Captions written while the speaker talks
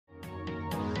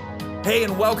Hey,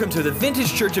 and welcome to the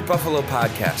Vintage Church at Buffalo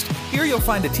podcast. Here you'll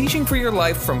find a teaching for your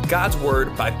life from God's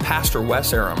Word by Pastor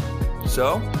Wes Aram.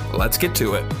 So, let's get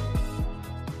to it.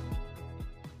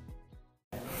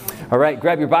 All right,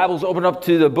 grab your Bibles, open up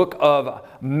to the book of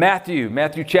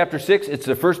Matthew chapter 6. It's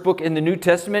the first book in the New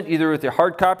Testament, either with your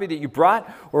hard copy that you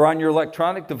brought or on your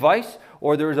electronic device,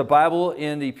 or there is a Bible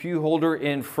in the pew holder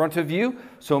in front of you.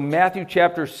 So Matthew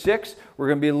chapter 6, we're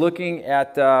going to be looking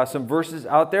at some verses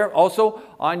out there. Also,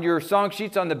 on your song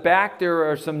sheets on the back, there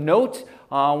are some notes.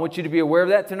 I want you to be aware of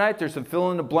that tonight. There's some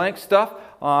fill-in-the-blank stuff.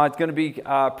 It's going to be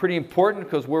pretty important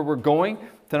because where we're going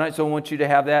tonight, so I want you to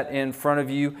have that in front of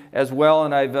you as well.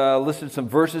 And I've listed some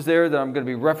verses there that I'm going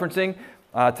to be referencing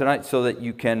tonight so that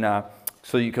you can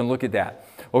look at that.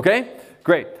 Okay?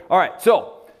 Great. All right.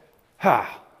 So,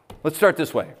 let's start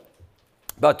this way.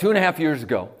 About 2.5 years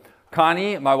ago,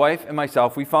 Connie, my wife, and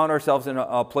myself, we found ourselves in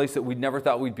a place that we'd never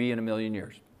thought we'd be in a million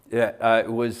years.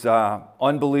 It was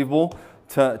unbelievable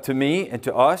to me and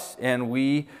to us, and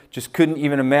we just couldn't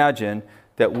even imagine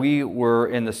that we were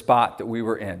in the spot that we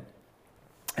were in.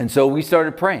 And so we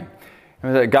started praying.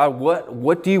 And we said, God,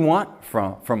 what do you want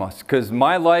from us? Because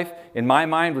my life, in my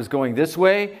mind, was going this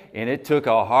way, and it took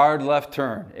a hard left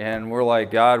turn. And we're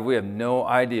like, God, we have no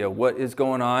idea what is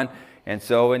going on. And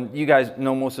so, and you guys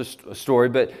know most of the story,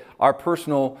 but our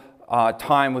personal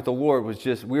time with the Lord was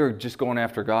just, we were just going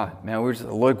after God. Man, we were just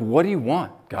like, what do you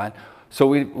want, God? So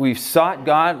we sought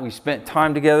God. We spent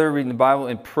time together reading the Bible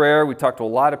in prayer. We talked to a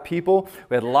lot of people.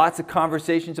 We had lots of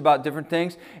conversations about different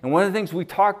things. And one of the things we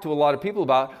talked to a lot of people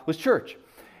about was church.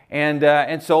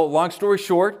 And so, long story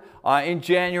short, in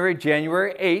January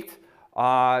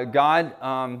 8th,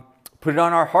 God put it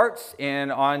on our hearts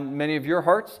and on many of your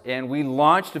hearts, and we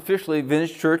launched officially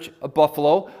Vintage Church of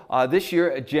Buffalo this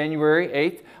year at January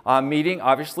 8th, meeting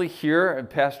obviously here, and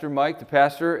Pastor Mike, the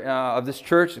pastor of this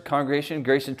church, the congregation,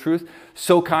 Grace and Truth,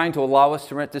 so kind to allow us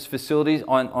to rent this facility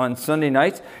on Sunday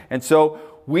nights. And so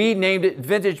we named it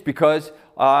Vintage because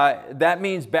that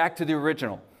means back to the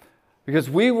original. Because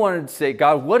we wanted to say,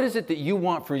 God, what is it that you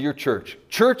want for your church?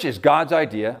 Church is God's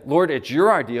idea. Lord, it's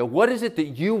your idea. What is it that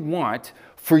you want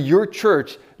for your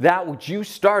church, that which you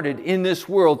started in this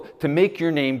world to make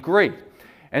your name great?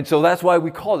 And so that's why we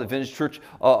called it Vintage Church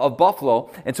of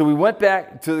Buffalo. And so we went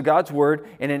back to God's Word,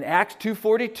 and in Acts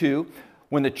 2:42,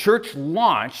 when the church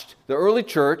launched, the early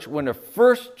church, when the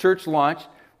first church launched,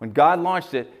 when God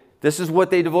launched it, this is what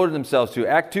they devoted themselves to.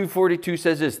 Act 2:42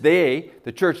 says this: they,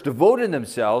 the church, devoted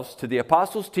themselves to the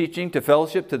apostles' teaching, to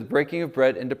fellowship, to the breaking of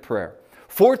bread, and to prayer.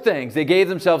 4 things they gave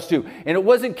themselves to. And it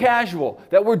wasn't casual.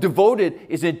 That word devoted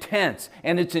is intense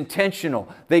and it's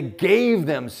intentional. They gave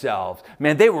themselves.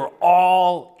 Man, they were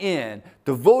all in.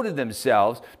 Devoted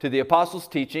themselves to the apostles'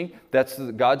 teaching. That's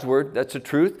God's word. That's the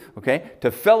truth. Okay.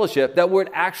 To fellowship. That word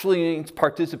actually means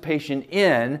participation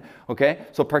in. Okay.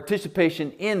 So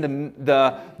participation in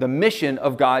the mission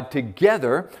of God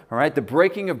together. All right. The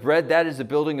breaking of bread. That is the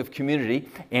building of community.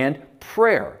 And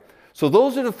prayer. So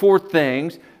those are the 4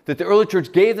 things that the early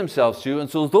church gave themselves to. And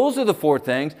so those are the 4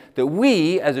 things that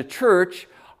we as a church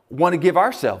want to give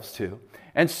ourselves to.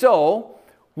 And so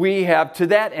we have, to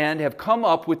that end, have come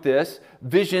up with this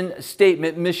vision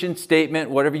statement, mission statement,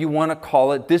 whatever you want to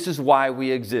call it. This is why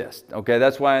we exist. Okay,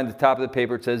 that's why on the top of the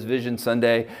paper it says Vision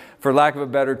Sunday, for lack of a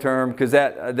better term, because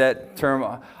that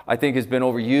term I think has been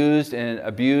overused and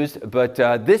abused. But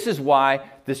this is why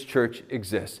this church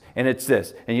exists. And it's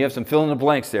this. And you have some fill in the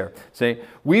blanks there. Say,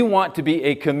 we want to be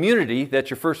a community, that's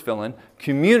your first fill in,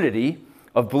 community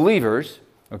of believers.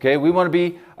 Okay, we want to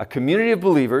be a community of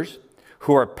believers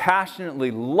who are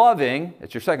passionately loving,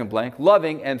 that's your second blank,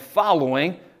 loving and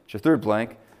following, that's your third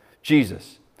blank,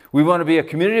 Jesus. We want to be a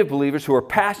community of believers who are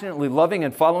passionately loving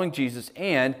and following Jesus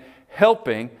and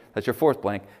helping, that's your fourth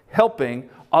blank,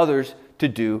 helping others to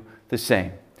do the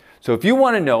same. So if you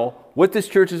want to know what this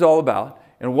church is all about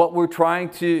and what we're trying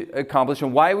to accomplish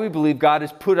and why we believe God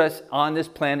has put us on this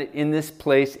planet, in this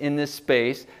place, in this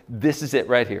space, this is it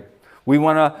right here. We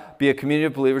want to be a community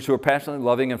of believers who are passionately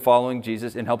loving and following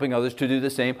Jesus and helping others to do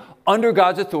the same under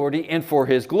God's authority and for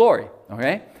His glory.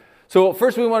 Okay? So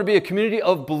first we want to be a community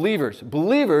of believers.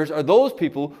 Believers are those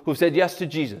people who have said yes to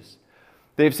Jesus.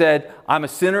 They've said, I'm a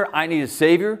sinner, I need a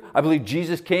Savior. I believe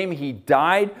Jesus came, He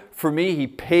died for me. He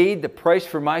paid the price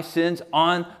for my sins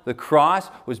on the cross,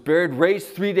 was buried, raised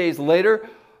 3 days later.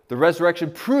 The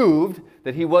resurrection proved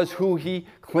that He was who He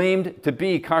claimed to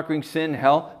be, conquering sin,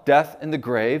 hell, death, and the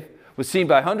grave. Was seen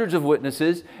by hundreds of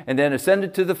witnesses, and then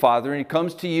ascended to the Father, and He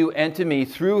comes to you and to me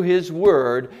through His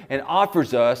Word and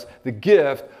offers us the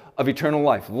gift of eternal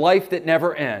life, life that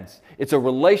never ends. It's a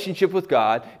relationship with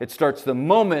God. It starts the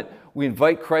moment we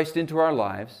invite Christ into our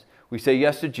lives. we say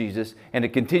yes to Jesus, and it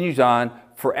continues on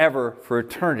forever, for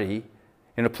eternity,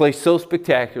 in a place so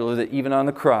spectacular that even on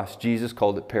the cross, Jesus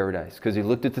called it paradise, because he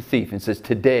looked at the thief and says,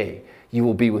 today you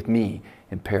will be with me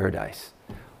in paradise.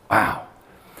 Wow.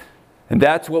 And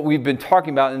that's what we've been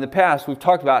talking about in the past. We've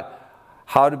talked about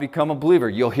how to become a believer.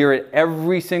 You'll hear it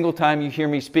every single time you hear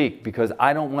me speak, because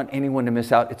I don't want anyone to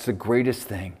miss out. It's the greatest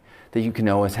thing that you can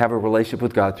know, is have a relationship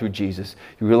with God through Jesus.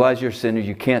 You realize you're a sinner.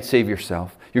 You can't save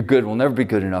yourself. You're good. Will never be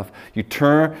good enough. You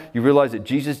realize that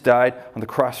Jesus died on the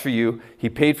cross for you. He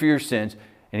paid for your sins,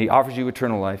 and he offers you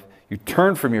eternal life. You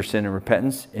turn from your sin in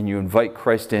repentance, and you invite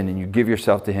Christ in, and you give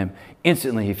yourself to him.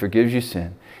 Instantly, he forgives you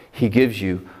sin. He gives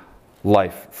you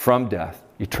life from death,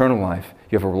 eternal life.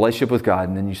 You have a relationship with God,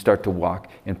 and then you start to walk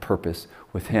in purpose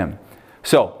with him.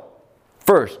 So,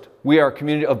 first, we are a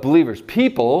community of believers,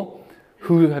 people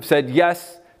who have said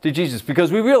yes to Jesus,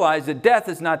 because we realize that death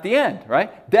is not the end,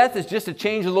 right? Death is just a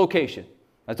change in location.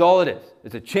 That's all it is.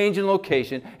 It's a change in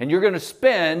location, and you're going to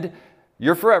spend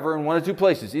your forever in one of two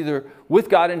places, either with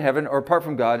God in heaven or apart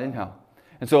from God in hell.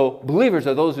 And so believers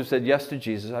are those who said yes to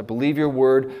Jesus. I believe your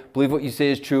word, believe what you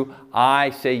say is true.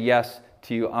 I say yes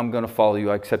to you. I'm going to follow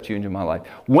you. I accept you into my life.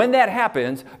 When that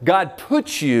happens, God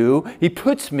puts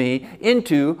me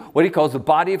into what he calls the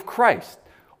body of Christ,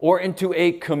 or into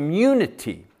a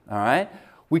community, all right?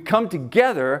 We come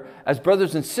together as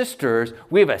brothers and sisters.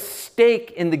 We have a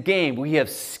stake in the game. We have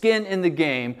skin in the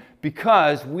game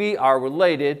because we are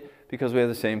related, because we have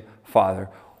the same Father.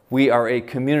 We are a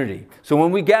community. So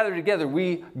when we gather together,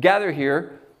 we gather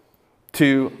here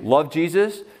to love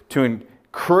Jesus, to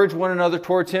encourage one another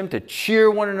towards him, to cheer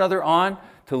one another on,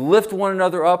 to lift one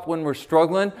another up when we're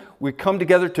struggling. We come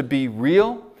together to be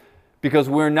real, because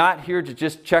we're not here to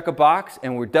just check a box,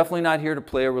 and we're definitely not here to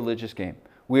play a religious game.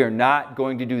 We are not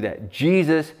going to do that.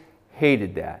 Jesus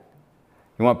hated that.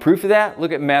 You want proof of that?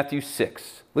 Look at Matthew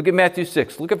 6. Look at Matthew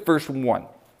 6. Look at verse 1.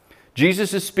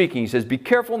 Jesus is speaking. He says, be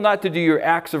careful not to do your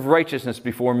acts of righteousness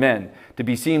before men, to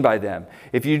be seen by them.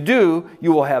 If you do,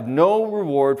 you will have no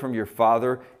reward from your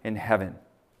Father in heaven.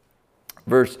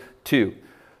 Verse 2.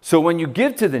 So when you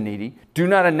give to the needy, do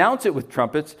not announce it with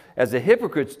trumpets, as the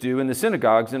hypocrites do in the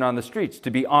synagogues and on the streets, to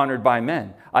be honored by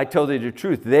men. I tell you the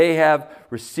truth, they have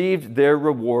received their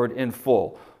reward in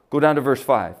full. Go down to verse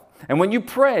 5. And when you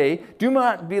pray, do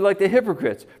not be like the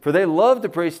hypocrites, for they love to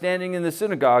pray standing in the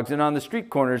synagogues and on the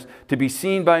street corners to be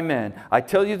seen by men. I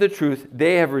tell you the truth,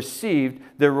 they have received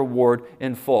their reward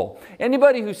in full.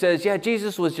 Anybody who says, yeah,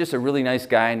 Jesus was just a really nice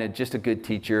guy and just a good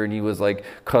teacher, and he was like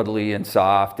cuddly and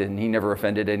soft and he never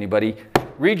offended anybody,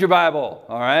 read your Bible,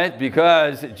 all right?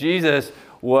 Because Jesus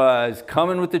was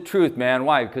coming with the truth, man.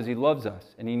 Why? Because he loves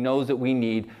us and he knows that we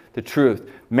need the truth.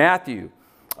 Matthew.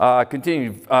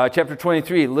 Continue, chapter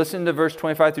 23, listen to verse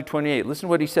 25 through 28. Listen to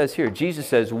what he says here. Jesus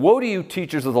says, woe to you,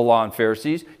 teachers of the law and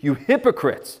Pharisees, you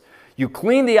hypocrites! You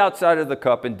clean the outside of the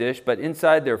cup and dish, but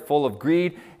inside they're full of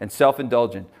greed and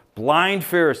self-indulgence. Blind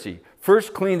Pharisee,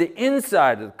 first clean the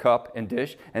inside of the cup and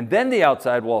dish, and then the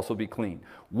outside will also be clean.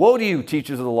 Woe to you,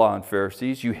 teachers of the law and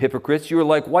Pharisees, you hypocrites! You are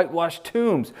like whitewashed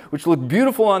tombs, which look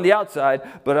beautiful on the outside,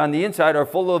 but on the inside are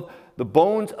full of the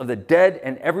bones of the dead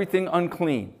and everything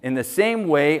unclean. In the same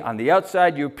way, on the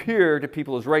outside you appear to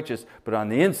people as righteous, but on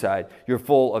the inside you're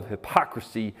full of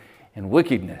hypocrisy and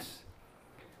wickedness.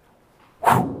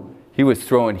 Whew. He was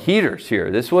throwing heaters here.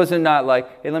 This wasn't not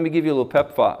like, hey, let me give you a little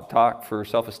pep talk for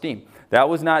self-esteem. That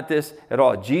was not this at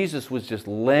all. Jesus was just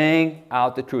laying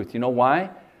out the truth. You know why?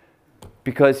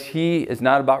 Because he is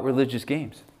not about religious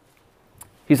games.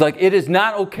 He's like, it is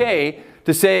not okay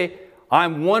to say,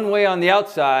 I'm one way on the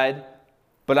outside,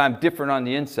 but I'm different on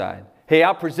the inside. Hey,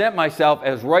 I'll present myself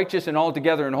as righteous and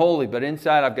altogether and holy, but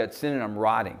inside I've got sin and I'm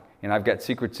rotting, and I've got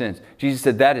secret sins. Jesus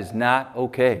said that is not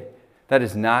okay. That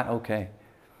is not okay.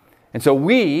 And so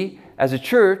we, as a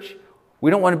church, we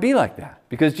don't want to be like that,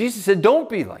 because Jesus said don't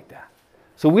be like that.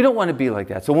 So we don't want to be like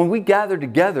that. So when we gather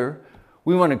together,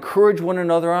 we want to encourage one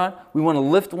another on. We want to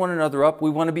lift one another up. We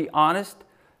want to be honest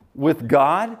with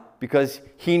God, because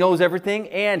he knows everything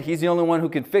and he's the only one who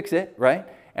can fix it, right?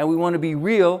 And we want to be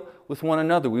real with one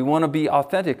another. We want to be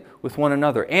authentic with one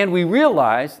another. And we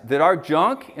realize that our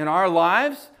junk in our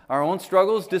lives, our own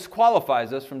struggles,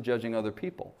 disqualifies us from judging other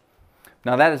people.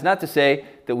 Now, that is not to say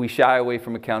that we shy away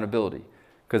from accountability,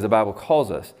 because the Bible calls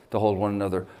us to hold one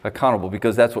another accountable,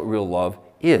 because that's what real love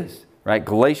is. Right?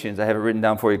 Galatians, I have it written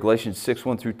down for you. Galatians 6,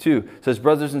 1 through 2 says,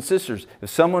 brothers and sisters,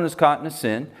 if someone is caught in a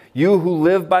sin, you who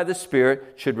live by the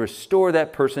Spirit should restore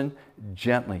that person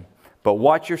gently. But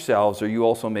watch yourselves, or you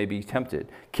also may be tempted.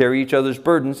 Carry each other's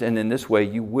burdens, and in this way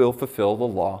you will fulfill the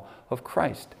law of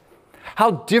Christ. How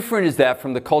different is that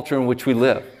from the culture in which we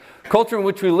live? Culture in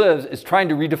which we live is trying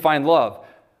to redefine love.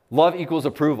 Love equals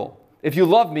approval. If you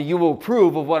love me, you will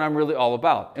approve of what I'm really all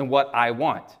about and what I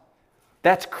want.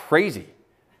 That's crazy,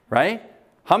 right?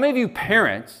 How many of you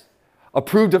parents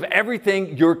approved of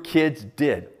everything your kids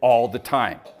did all the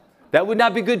time? That would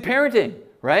not be good parenting,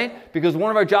 right? Because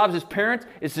one of our jobs as parents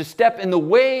is to step in the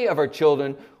way of our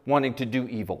children wanting to do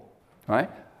evil, right?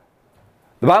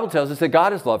 The Bible tells us that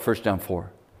God is love, 1 John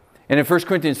 4. And in 1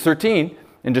 Corinthians 13,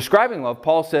 in describing love,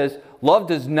 Paul says, love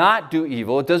does not do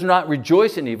evil. It does not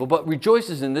rejoice in evil, but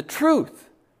rejoices in the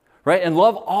truth, right? And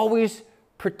love always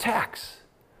protects.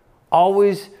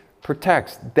 Always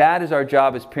protects. That is our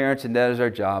job as parents, and that is our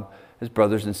job as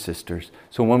brothers and sisters.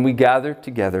 So when we gather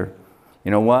together, you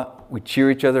know what? We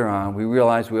cheer each other on. We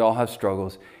realize we all have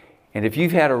struggles. And if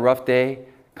you've had a rough day,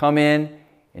 come in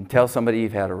and tell somebody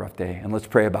you've had a rough day, and let's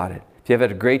pray about it. If you've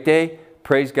had a great day,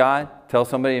 praise God. Tell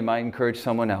somebody, it might encourage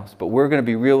someone else. But we're going to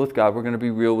be real with God. We're going to be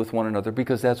real with one another,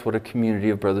 because that's what a community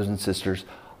of brothers and sisters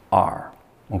are.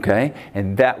 Okay?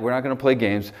 And that we're not going to play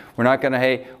games. We're not going to,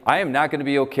 hey, I am not going to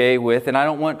be okay with, and I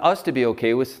don't want us to be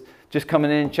okay with just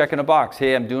coming in and checking a box.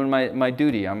 Hey, I'm doing my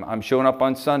duty. I'm showing up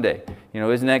on Sunday. You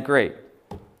know, isn't that great?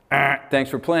 Thanks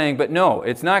for playing. But no,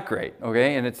 it's not great.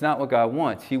 Okay? And it's not what God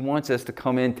wants. He wants us to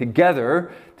come in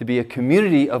together to be a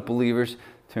community of believers,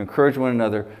 to encourage one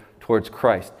another towards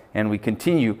Christ. And we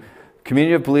continue,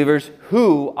 community of believers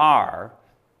who,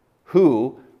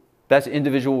 that's an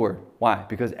individual word. Why?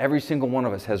 Because every single one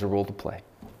of us has a role to play.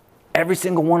 Every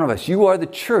single one of us. You are the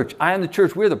church. I am the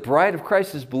church. We're the bride of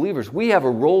Christ as believers. We have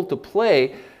a role to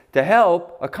play to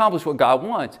help accomplish what God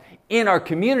wants in our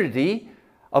community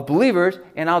of believers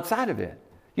and outside of it.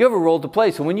 You have a role to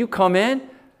play. So when you come in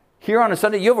here on a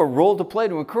Sunday, you have a role to play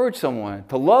to encourage someone,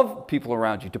 to love people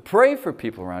around you, to pray for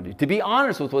people around you, to be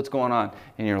honest with what's going on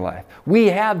in your life. We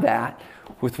have that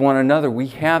with one another. We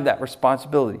have that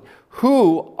responsibility.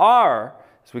 Who are,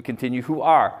 as we continue, who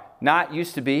are, not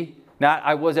used to be, not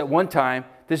I was at one time,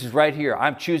 this is right here.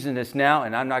 I'm choosing this now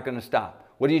and I'm not going to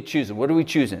stop. What are you choosing? What are we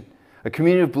choosing? A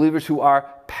community of believers who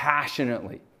are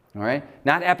passionately, all right?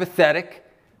 Not apathetic,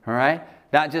 all right?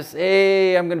 Not just,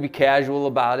 hey, I'm going to be casual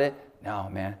about it. No,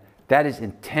 man. That is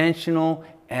intentional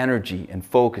energy and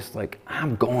focus, like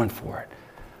I'm going for it.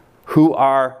 Who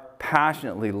are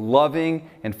passionately loving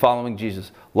and following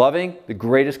Jesus. Loving the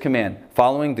greatest command,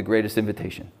 following the greatest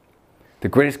invitation. The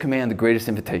greatest command, the greatest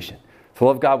invitation. To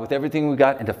love God with everything we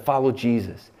got and to follow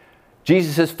Jesus.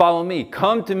 Jesus says, follow me,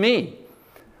 come to me.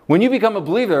 When you become a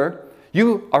believer,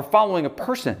 you are following a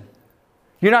person.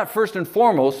 You're not first and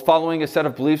foremost following a set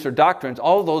of beliefs or doctrines.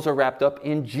 All of those are wrapped up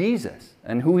in Jesus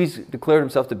and who He's declared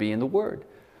Himself to be in the Word.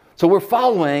 So we're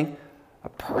following a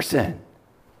person.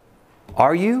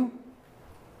 Are you?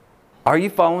 Are you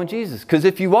following Jesus? Because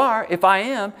if you are, if I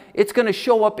am, it's going to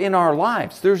show up in our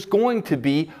lives. There's going to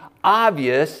be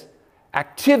obvious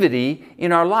activity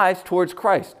in our lives towards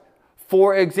Christ.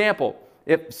 For example,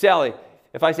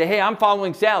 if I say, hey, I'm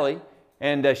following Sally,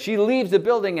 and she leaves the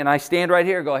building and I stand right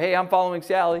here and go, hey, I'm following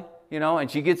Sally, you know, and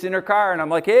she gets in her car and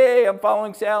I'm like, hey, I'm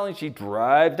following Sally. And she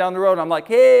drives down the road and I'm like,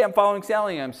 hey, I'm following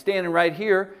Sally. And I'm standing right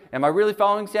here. Am I really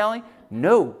following Sally?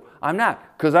 No, I'm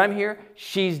not, because I'm here,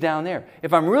 she's down there.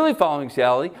 If I'm really following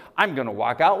Sally, I'm going to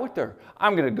walk out with her.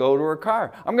 I'm going to go to her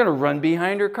car. I'm going to run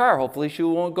behind her car. Hopefully she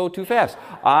won't go too fast.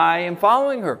 I am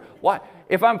following her. Why?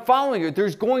 If I'm following her,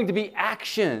 there's going to be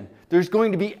action. There's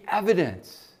going to be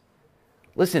evidence.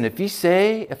 Listen,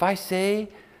 if I say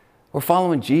we're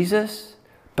following Jesus,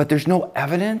 but there's no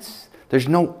evidence, there's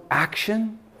no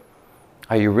action,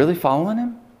 are you really following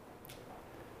Him?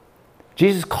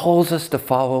 Jesus calls us to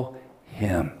follow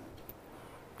Him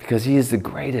because He is the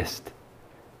greatest.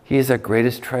 He is our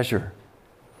greatest treasure.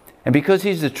 And because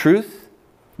He's the truth,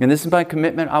 and this is my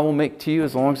commitment I will make to you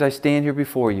as long as I stand here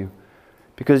before you,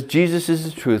 because Jesus is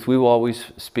the truth, we will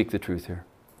always speak the truth here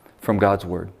from God's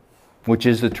Word, which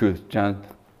is the truth. John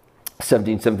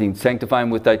 17:17, sanctify Him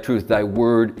with Thy truth. Thy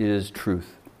Word is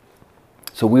truth.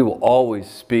 So we will always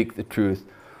speak the truth.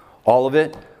 All of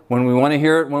it, when we want to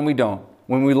hear it, when we don't.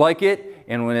 When we like it,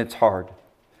 and when it's hard.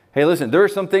 Hey, listen, there are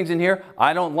some things in here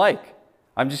I don't like.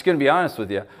 I'm just going to be honest with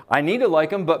you. I need to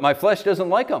like them, but my flesh doesn't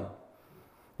like them.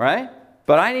 Right?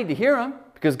 But I need to hear them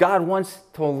because God wants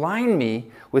to align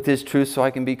me with His truth so I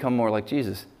can become more like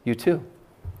Jesus. You too.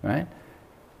 Right?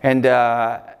 And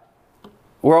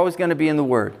we're always going to be in the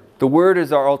Word. The Word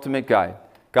is our ultimate guide.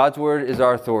 God's Word is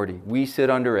our authority. We sit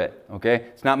under it. Okay?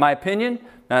 It's not my opinion,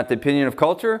 not the opinion of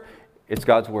culture. It's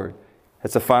God's Word.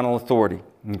 That's the final authority.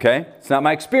 Okay? It's not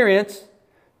my experience.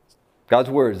 God's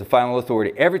Word is the final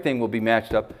authority. Everything will be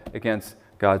matched up against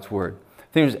God's Word. I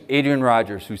think it was Adrian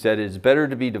Rogers who said, it is better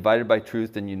to be divided by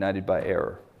truth than united by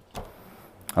error.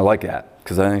 I like that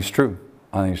because I think it's true.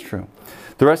 I think it's true.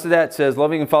 The rest of that says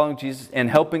loving and following Jesus and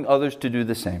helping others to do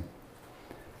the same.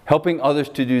 Helping others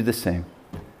to do the same.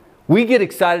 We get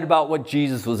excited about what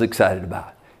Jesus was excited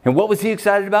about. And what was he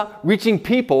excited about? Reaching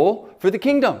people for the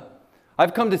kingdom.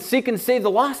 I've come to seek and save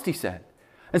the lost, he said.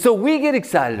 And so we get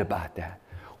excited about that.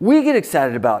 We get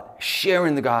excited about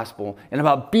sharing the gospel and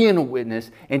about being a witness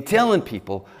and telling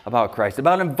people about Christ,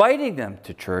 about inviting them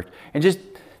to church and just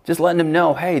letting them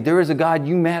know, hey, there is a God,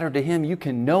 you matter to him, you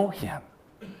can know him.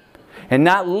 And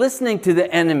not listening to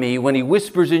the enemy when he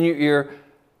whispers in your ear,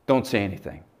 don't say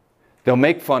anything. They'll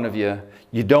make fun of you.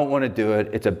 You don't want to do it.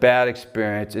 It's a bad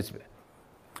experience.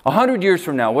 100 years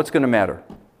from now, what's going to matter?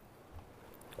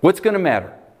 What's going to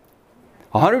matter?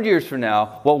 100 years from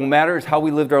now, what will matter is how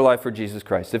we lived our life for Jesus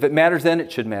Christ. If it matters then,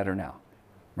 it should matter now.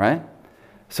 Right?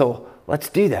 So let's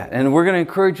do that. And we're going to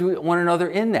encourage one another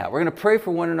in that. We're going to pray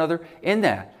for one another in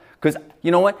that. Because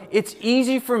you know what? It's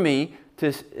easy for me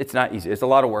to, it's not easy. It's a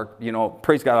lot of work. You know,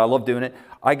 praise God, I love doing it.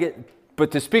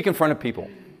 But to speak in front of people.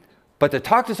 But to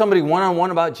talk to somebody one-on-one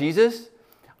about Jesus,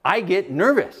 I get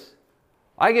nervous.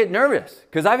 I get nervous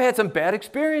because I've had some bad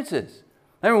experiences.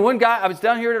 I remember one guy, I was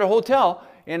down here at a hotel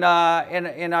and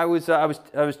I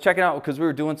was checking out because we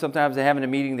were doing something. I was having a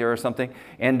meeting there or something.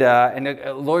 And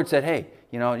the Lord said, hey,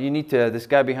 you know, you need to, this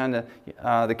guy behind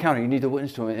the counter, you need to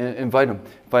witness to him, invite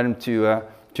him to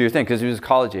your thing, because he was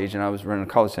college age and I was running a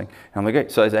college thing. And I'm like, hey.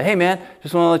 So I said, hey man,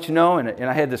 just want to let you know. And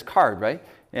I had this card, right?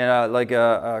 And like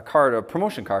a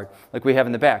promotion card, like we have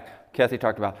in the back. Kathy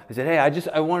talked about. I said, hey,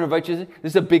 I want to invite you.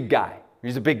 This is a big guy.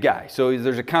 He's a big guy. So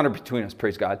there's a counter between us,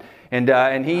 praise God. And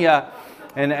I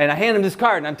hand him this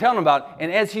card and I'm telling him about it.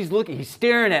 And as he's looking, he's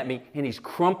staring at me and he's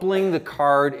crumpling the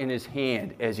card in his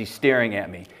hand as he's staring at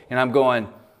me. And I'm going,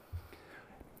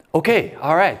 okay,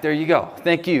 all right, there you go.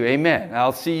 Thank you, amen.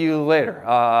 I'll see you later.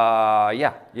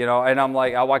 Yeah, you know, and I'm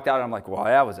like, I walked out and I'm like, well,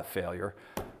 that was a failure.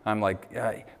 I'm like,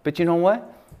 but you know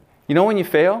what? You know when you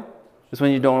fail? It's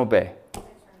when you don't obey.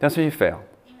 That's when you fail.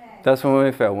 That's when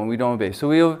we fail, when we don't obey. So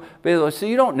we obey. So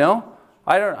you don't know.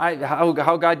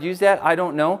 How God used that, I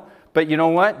don't know. But you know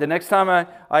what? The next time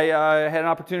I had an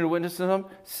opportunity to witness to him,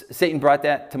 Satan brought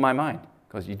that to my mind.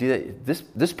 Because you do that,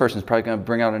 this person's probably going to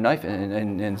bring out a knife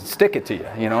and stick it to you,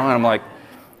 you know. And I'm like,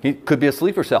 he could be a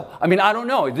sleeper cell. I mean, I don't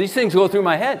know. These things go through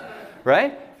my head,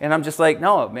 right? And I'm just like,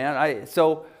 no, man.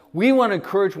 So we want to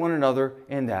encourage one another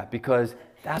in that because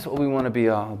that's what we want to be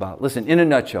all about. Listen, in a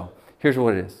nutshell, here's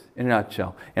what it is, in a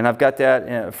nutshell. And I've got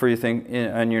that for your thing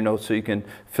on your notes so you can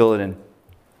fill it in.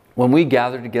 When we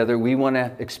gather together, we want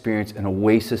to experience an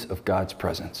oasis of God's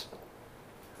presence.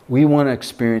 We want to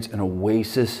experience an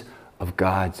oasis of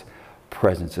God's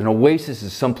presence. An oasis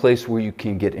is some place where you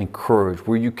can get encouraged,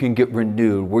 where you can get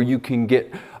renewed, where you can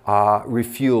get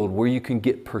refueled, where you can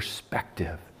get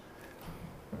perspective.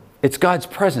 It's God's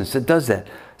presence that does that.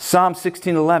 Psalm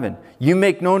 16:11, you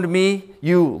make known to me,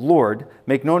 you, Lord,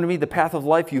 make known to me the path of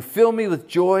life. You fill me with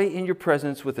joy in your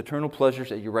presence, with eternal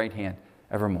pleasures at your right hand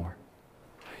evermore.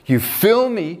 You fill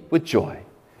me with joy,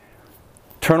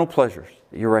 eternal pleasures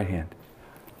at your right hand.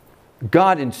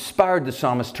 God inspired the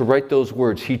psalmist to write those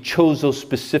words. He chose those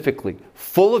specifically,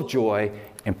 full of joy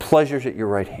and pleasures at your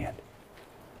right hand.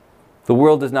 The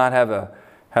world does not have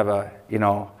a you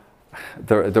know,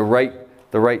 the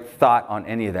right thought on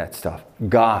any of that stuff.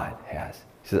 God has.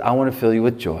 He says, I want to fill you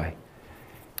with joy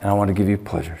and I want to give you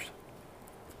pleasures.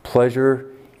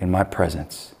 Pleasure in my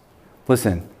presence.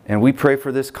 Listen, and we pray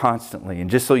for this constantly. And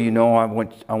just so you know, I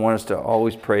want us to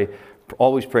always pray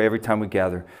every time we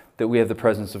gather that we have the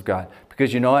presence of God.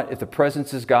 Because you know what? If the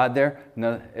presence is God there,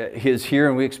 is here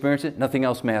and we experience it, nothing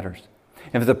else matters.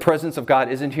 And if the presence of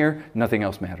God isn't here, nothing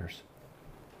else matters.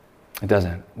 It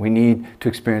doesn't. We need to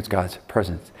experience God's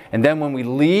presence. And then when we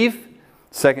leave,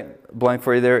 second blank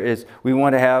for you there is we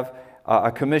want to have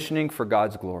a commissioning for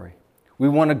God's glory. We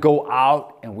want to go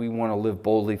out and we want to live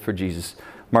boldly for Jesus.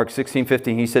 Mark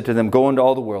 16:15, he said to them, go into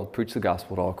all the world, preach the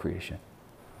gospel to all creation.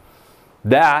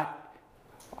 That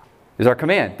is our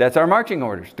command. That's our marching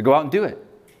orders, to go out and do it.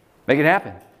 Make it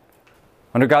happen.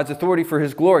 Under God's authority for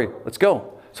his glory. Let's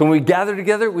go. So when we gather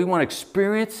together, we want to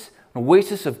experience an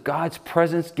oasis of God's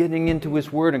presence, getting into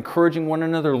his word, encouraging one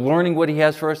another, learning what he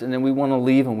has for us, and then we want to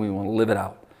leave and we want to live it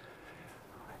out.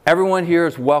 Everyone here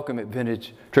is welcome at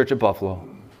Vintage Church of Buffalo.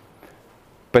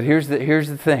 But here's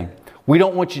the thing. We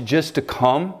don't want you just to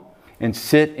come and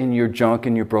sit in your junk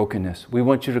and your brokenness. We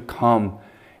want you to come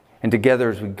and together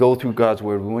as we go through God's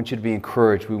word, we want you to be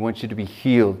encouraged. We want you to be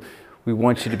healed. We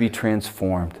want you to be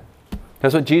transformed.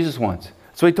 That's what Jesus wants.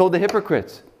 That's what he told the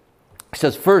hypocrites. He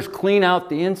says, first, clean out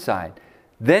the inside.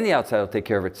 Then the outside will take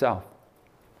care of itself.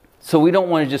 So we don't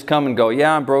want to just come and go,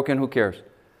 yeah, I'm broken, who cares?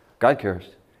 God cares.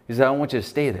 He says, I don't want you to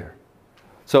stay there.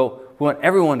 So we want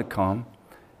everyone to come,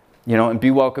 and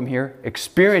be welcome here,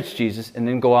 experience Jesus, and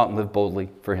then go out and live boldly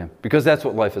for Him. Because that's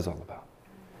what life is all about.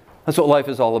 That's what life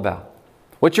is all about.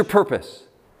 What's your purpose?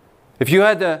 If you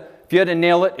had to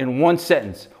nail it in one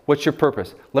sentence, what's your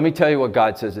purpose? Let me tell you what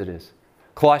God says it is.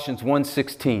 Colossians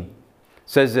 1:16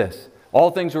 says this: all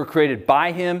things were created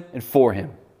by Him and for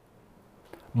Him.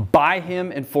 By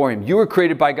Him and for Him. You were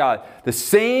created by God. The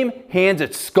same hands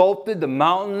that sculpted the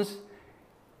mountains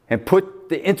and put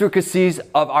the intricacies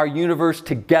of our universe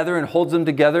together and holds them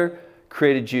together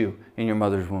created you in your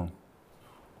mother's womb.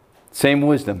 Same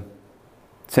wisdom.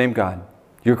 Same God.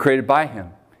 You were created by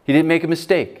Him. He didn't make a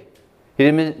mistake. He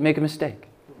didn't make a mistake.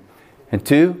 And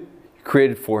two, you're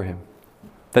created for Him.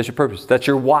 That's your purpose. That's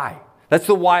your why. That's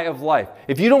the why of life.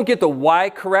 If you don't get the why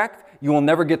correct, you will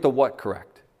never get the what correct.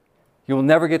 You will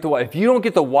never get the why. If you don't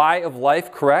get the why of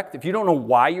life correct, if you don't know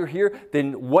why you're here,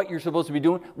 then what you're supposed to be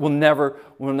doing will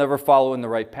never follow in the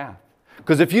right path.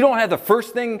 Because if you don't have the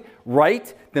first thing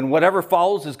right, then whatever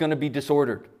follows is going to be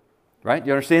disordered. Right?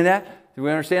 You understand that? Do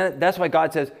we understand that? That's why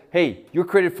God says, hey, you're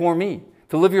created for me,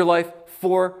 to live your life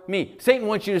for me. Satan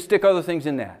wants you to stick other things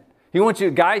in that. He wants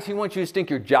you to stick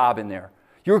your job in there.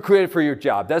 You were created for your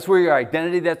job. That's where your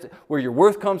identity, that's where your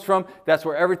worth comes from. That's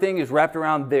where everything is wrapped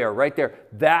around there, right there.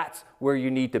 That's where you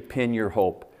need to pin your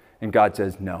hope. And God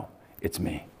says, no, it's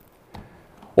me.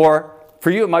 Or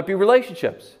for you, it might be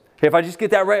relationships. Hey, if I just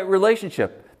get that right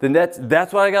relationship, then that's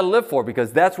what I got to live for,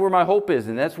 because that's where my hope is,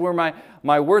 and that's where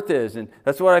my worth is, and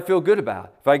that's what I feel good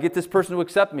about. If I get this person to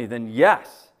accept me, then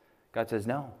yes. God says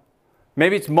no.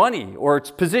 Maybe it's money, or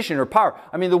it's position, or power.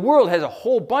 I mean, the world has a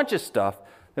whole bunch of stuff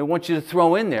that wants you to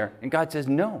throw in there, and God says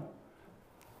no.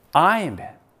 I am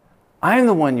it. I am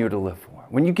the one you're to live for.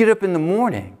 When you get up in the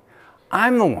morning,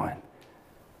 I'm the one.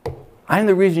 I'm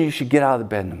the reason you should get out of the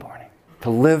bed in the morning, to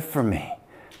live for me,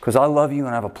 because I love you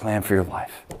and I have a plan for your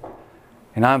life.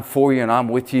 And I'm for you and I'm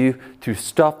with you through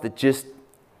stuff that just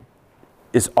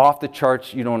is off the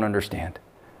charts you don't understand.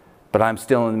 But I'm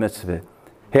still in the midst of it.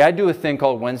 Hey, I do a thing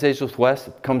called Wednesdays with Wes.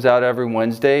 It comes out every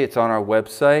Wednesday. It's on our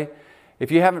website. If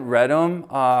you haven't read them,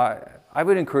 I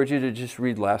would encourage you to just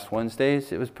read last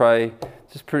Wednesday's. It was probably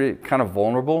just pretty kind of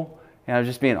vulnerable. And I was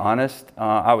just being honest.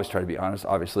 I always try to be honest,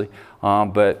 obviously.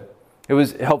 But it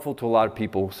was helpful to a lot of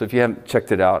people. So if you haven't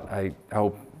checked it out, I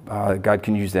hope God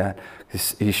can use that.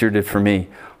 He sure did for me.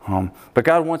 But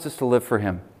God wants us to live for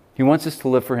Him. He wants us to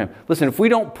live for Him. Listen, if we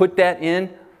don't put that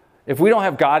in, if we don't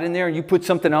have God in there and you put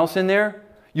something else in there,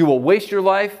 you will waste your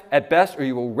life at best, or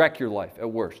you will wreck your life at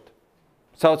worst.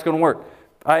 That's how it's going to work.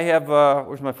 I have,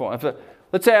 where's my phone?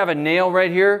 Let's say I have a nail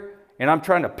right here, and I'm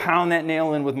trying to pound that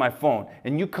nail in with my phone.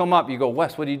 And you come up, you go,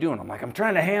 Wes, what are you doing? I'm like, I'm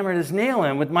trying to hammer this nail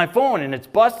in with my phone, and it's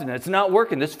busted, and it's not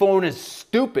working. This phone is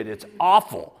stupid. It's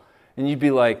awful. And you'd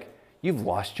be like, you've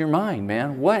lost your mind,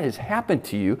 man. What has happened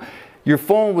to you? Your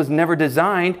phone was never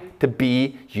designed to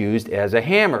be used as a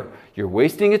hammer. You're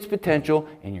wasting its potential,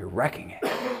 and you're wrecking it.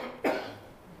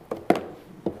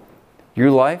 Your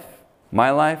life,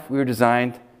 my life, we were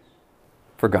designed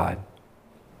for God.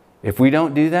 If we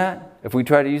don't do that, if we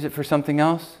try to use it for something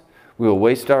else, we will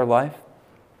waste our life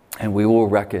and we will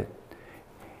wreck it.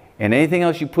 And anything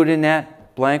else you put in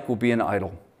that blank will be an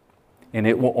idol. And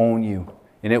it will own you.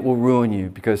 And it will ruin you.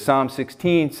 Because Psalm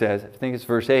 16 says, I think it's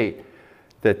verse 8,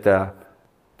 that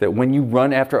when you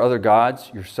run after other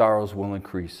gods, your sorrows will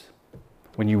increase.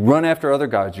 When you run after other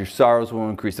gods, your sorrows will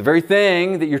increase. The very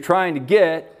thing that you're trying to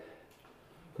get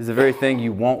is the very thing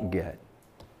you won't get,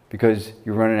 because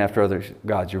you're running after other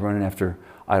gods. You're running after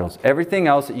idols. Everything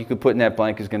else that you could put in that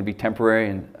blank is going to be temporary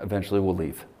and eventually will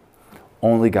leave.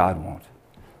 Only God won't.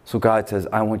 So God says,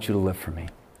 I want you to live for me.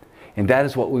 And that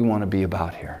is what we want to be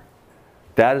about here.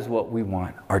 That is what we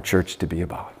want our church to be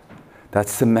about.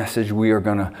 That's the message we are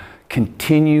going to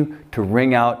continue to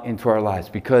ring out into our lives,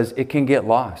 because it can get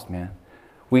lost, man.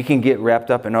 We can get wrapped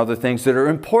up in other things that are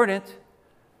important,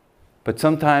 but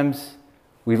sometimes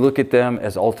we look at them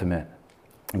as ultimate.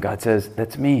 And God says,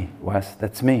 that's me, Wes,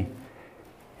 that's me.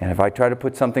 And if I try to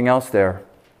put something else there,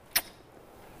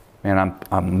 man,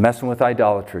 I'm messing with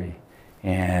idolatry,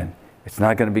 and it's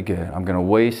not going to be good. I'm going to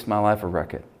waste my life or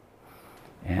wreck it.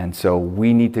 And so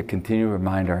we need to continue to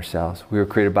remind ourselves, we were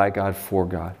created by God for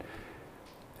God.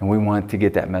 And we want to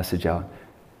get that message out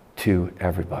to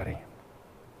everybody.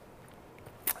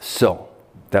 So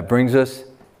that brings us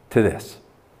to this.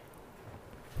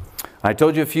 I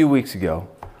told you a few weeks ago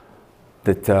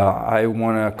that I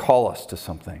want to call us to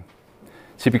something.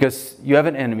 See, because you have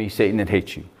an enemy, Satan, that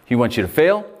hates you. He wants you to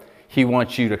fail. He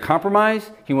wants you to compromise.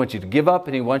 He wants you to give up,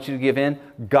 and he wants you to give in.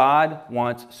 God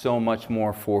wants so much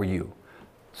more for you.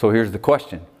 So here's the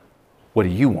question. What do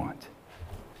you want?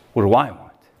 What do I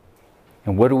want?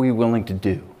 And what are we willing to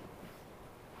do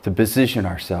to position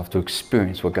ourselves to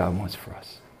experience what God wants for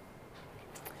us?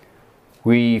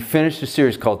 We finished a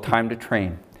series called Time to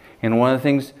Train. And one of the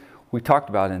things we talked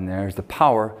about in there is the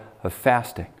power of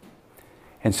fasting.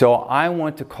 And so I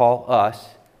want to call us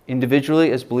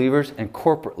individually as believers and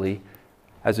corporately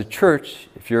as a church.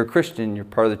 If you're a Christian, you're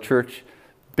part of the church,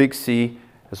 Big C,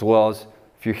 as well as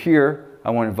if you're here,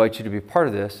 I want to invite you to be part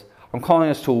of this. I'm calling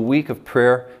us to a week of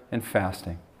prayer and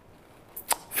fasting.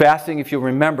 Fasting, if you'll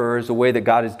remember, is a way that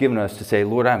God has given us to say,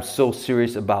 Lord, I'm so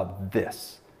serious about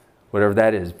this. Whatever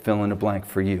that is, fill in a blank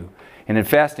for you. And in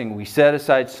fasting, we set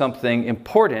aside something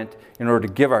important in order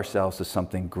to give ourselves to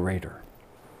something greater.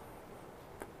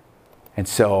 And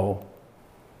so,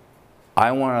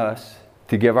 I want us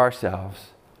to give ourselves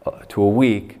to a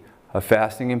week of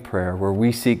fasting and prayer where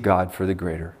we seek God for the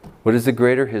greater. What is the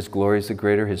greater? His glory is the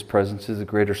greater. His presence is the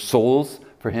greater. Souls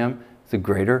for Him is the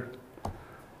greater.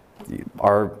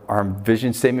 Our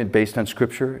vision statement based on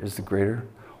Scripture is the greater.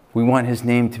 We want His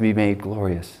name to be made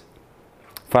glorious.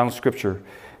 Final Scripture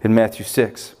in Matthew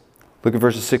 6. Look at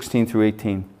verses 16 through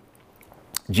 18.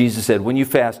 Jesus said, when you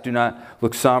fast, do not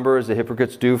look somber as the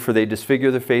hypocrites do, for they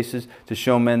disfigure their faces to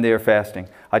show men they are fasting.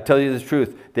 I tell you the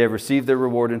truth, they have received their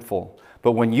reward in full.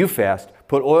 But when you fast,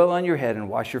 put oil on your head and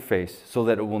wash your face, so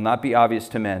that it will not be obvious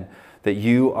to men that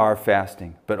you are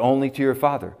fasting, but only to your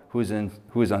Father who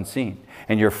is unseen.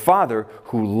 And your Father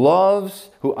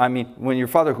when your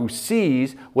Father who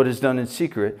sees what is done in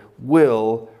secret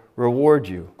will reward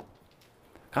you.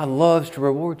 God loves to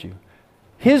reward you.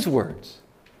 His words,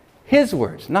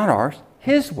 not ours,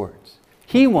 His words.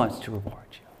 He wants to reward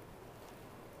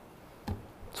you.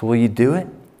 So will you do it?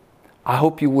 I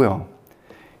hope you will.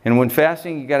 And when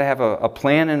fasting, you got to have a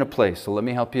plan and a place. So let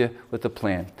me help you with the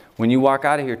plan. When you walk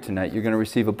out of here tonight, you're going to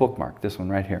receive a bookmark, this one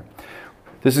right here.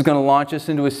 This is going to launch us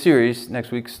into a series next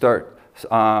week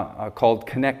called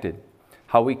Connected.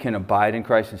 How we can abide in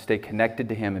Christ and stay connected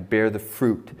to Him and bear the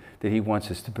fruit that He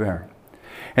wants us to bear.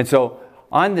 And so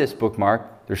on this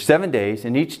bookmark, there's 7 days,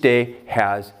 and each day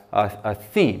has a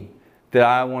theme that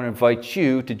I want to invite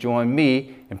you to join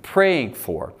me in praying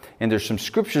for. And there's some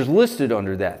scriptures listed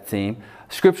under that theme.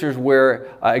 Scriptures where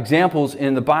examples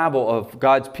in the Bible of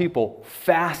God's people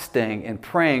fasting and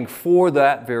praying for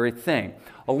that very thing,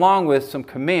 along with some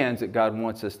commands that God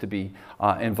wants us to be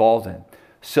involved in.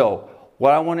 So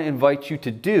what I want to invite you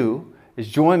to do is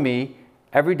join me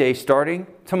every day starting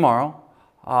tomorrow,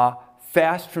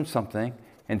 fast from something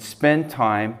and spend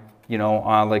time,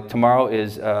 like tomorrow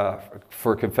is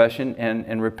for confession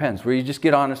and repentance, where you just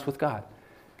get honest with God.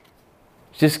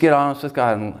 Just get honest with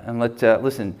God and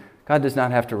listen, God does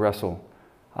not have to wrestle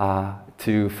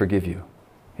to forgive you.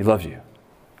 He loves you.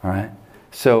 All right?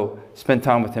 So spend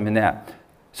time with Him in that.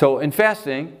 So in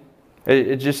fasting,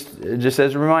 it just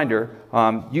as a reminder,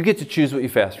 you get to choose what you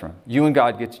fast from. You and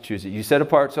God get to choose it. You set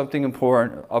apart something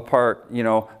important,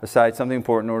 aside something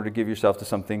important in order to give yourself to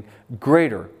something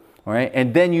greater. All right?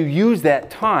 And then you use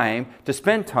that time to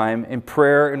spend time in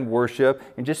prayer and worship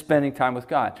and just spending time with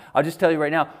God. I'll just tell you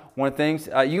right now, one of the things,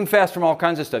 you can fast from all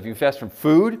kinds of stuff. You can fast from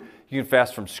food. You can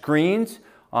fast from screens.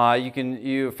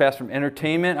 You fast from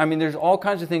entertainment. I mean, there's all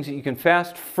kinds of things that you can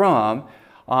fast from.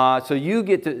 So you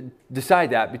get to decide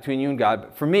that between you and God.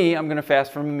 But for me, I'm going to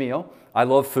fast from a meal. I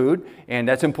love food, and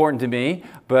that's important to me.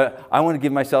 But I want to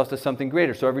give myself to something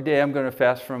greater. So every day I'm going to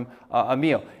fast from a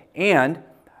meal. And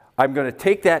I'm going to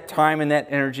take that time and that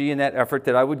energy and that effort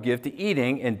that I would give to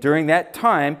eating, and during that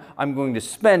time, I'm going to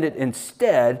spend it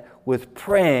instead with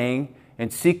praying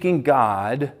and seeking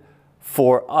God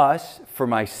for us, for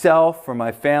myself, for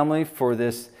my family, for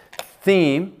this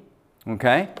theme,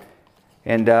 okay?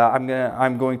 And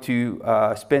I'm going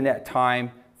to spend that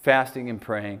time fasting and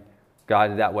praying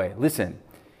God that way. Listen,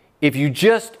 if you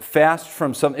just fast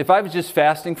from if I was just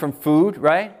fasting from food,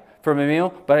 right? From a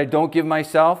meal, but I don't give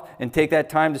myself and take that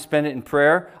time to spend it in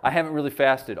prayer, I haven't really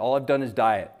fasted. All I've done is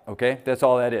diet, okay? That's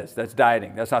all that is. That's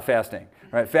dieting. That's not fasting,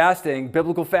 right? Fasting,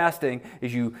 biblical fasting,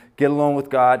 is you get alone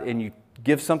with God and you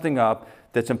give something up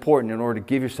that's important in order to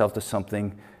give yourself to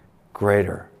something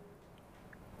greater.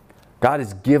 God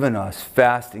has given us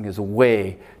fasting as a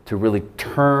way to really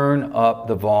turn up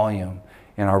the volume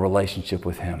in our relationship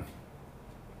with Him.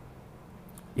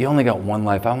 You only got one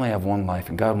life. I only have one life,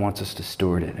 and God wants us to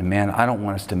steward it. And man, I don't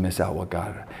want us to miss out what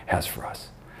God has for us.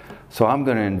 So I'm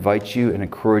going to invite you and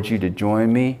encourage you to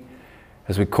join me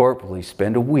as we corporately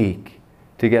spend a week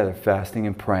together fasting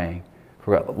and praying.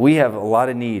 We have a lot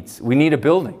of needs. We need a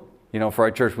building, for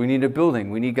our church. We need a building.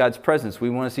 We need God's presence. We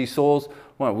want to see souls.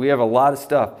 We have a lot of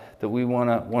stuff that we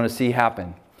want to see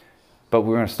happen. But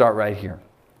we're going to start right here.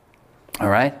 All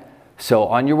right? So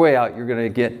on your way out, you're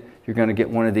going to get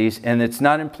one of these, and it's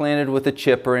not implanted with a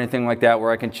chip or anything like that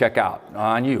where I can check out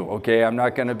on you, okay? I'm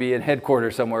not going to be at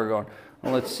headquarters somewhere going,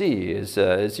 well, let's see, is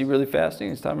he really fasting?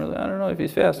 Is Tom really? I don't know if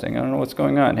he's fasting. I don't know what's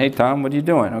going on. Hey, Tom, what are you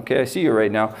doing? Okay, I see you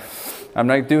right now. I'm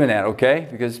not doing that, okay?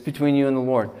 Because it's between you and the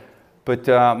Lord. But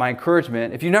my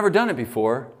encouragement, if you've never done it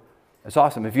before, it's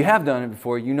awesome. If you have done it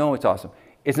before, you know it's awesome.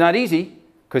 It's not easy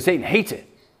because Satan hates it.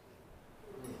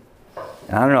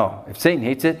 And I don't know. If Satan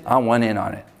hates it, I want in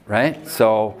on it, right?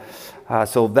 So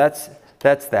that's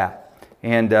that.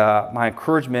 And my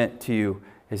encouragement to you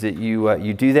is that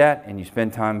you do that and you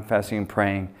spend time fasting and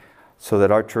praying so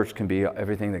that our church can be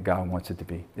everything that God wants it to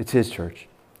be. It's His church,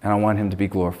 and I want Him to be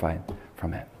glorified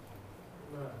from it.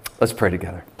 Let's pray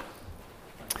together.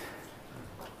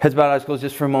 Heads bowed, eyes closed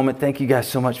just for a moment. Thank you guys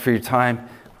so much for your time.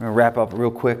 I'm going to wrap up real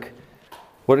quick.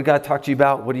 What did God talk to you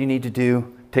about? What do you need to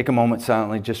do? Take a moment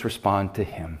silently. Just respond to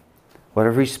Him.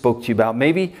 Whatever He spoke to you about.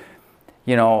 Maybe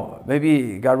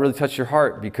God really touched your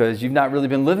heart because you've not really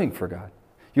been living for God.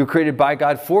 You were created by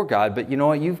God for God, but you know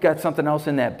what? You've got something else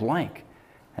in that blank.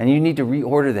 And you need to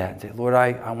reorder that and say, Lord,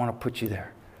 I want to put you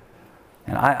there.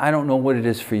 And I don't know what it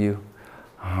is for you.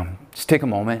 Just take a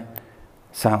moment.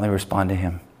 Silently respond to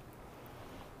Him.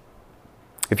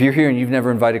 If you're here and you've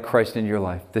never invited Christ into your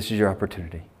life, this is your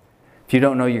opportunity. If you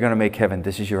don't know you're going to make heaven,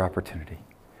 this is your opportunity.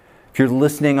 If you're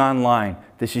listening online,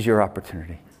 this is your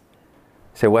opportunity.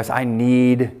 Say, Wes, I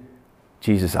need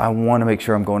Jesus. I want to make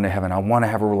sure I'm going to heaven. I want to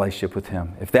have a relationship with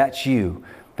Him. If that's you,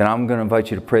 then I'm going to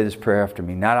invite you to pray this prayer after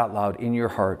me, not out loud, in your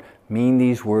heart. Mean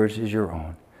these words as your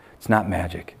own. It's not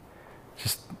magic.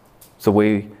 It's the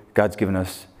way God's given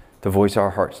us to voice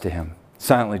our hearts to Him.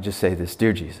 Silently just say this.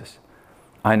 Dear Jesus,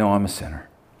 I know I'm a sinner.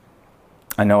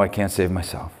 I know I can't save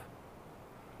myself.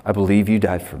 I believe you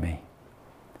died for me.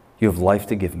 You have life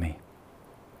to give me.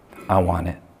 I want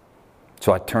it.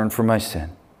 So I turn from my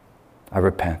sin. I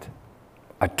repent.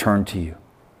 I turn to you.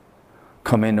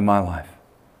 Come into my life.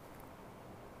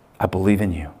 I believe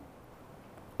in you.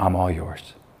 I'm all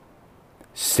yours.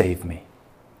 Save me.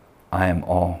 I am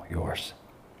all yours.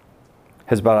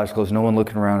 Heads bowed, eyes closed, no one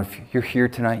looking around. If you're here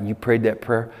tonight and you prayed that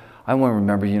prayer, I want to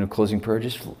remember you in a closing prayer.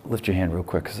 Just lift your hand real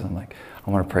quick because I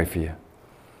want to pray for you.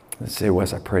 Let's say,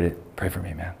 Wes, I prayed it. Pray for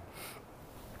me, man.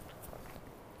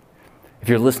 If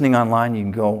you're listening online, you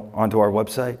can go onto our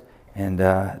website and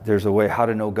there's a way how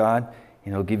to know God.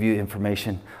 It'll give you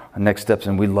information on next steps,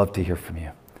 and we'd love to hear from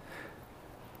you.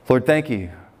 Lord, thank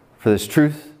you for this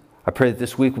truth. I pray that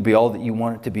this week will be all that you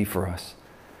want it to be for us.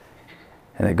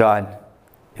 And that God,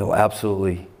 you'll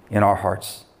absolutely, in our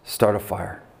hearts, start a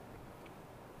fire.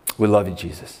 We love you,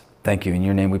 Jesus. Thank you. In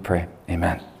your name we pray.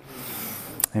 Amen.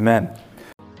 Amen.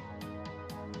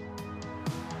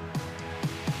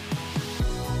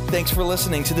 Thanks for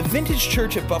listening to the Vintage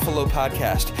Church at Buffalo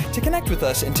podcast. To connect with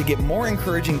us and to get more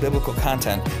encouraging biblical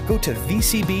content, go to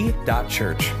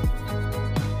vcb.church.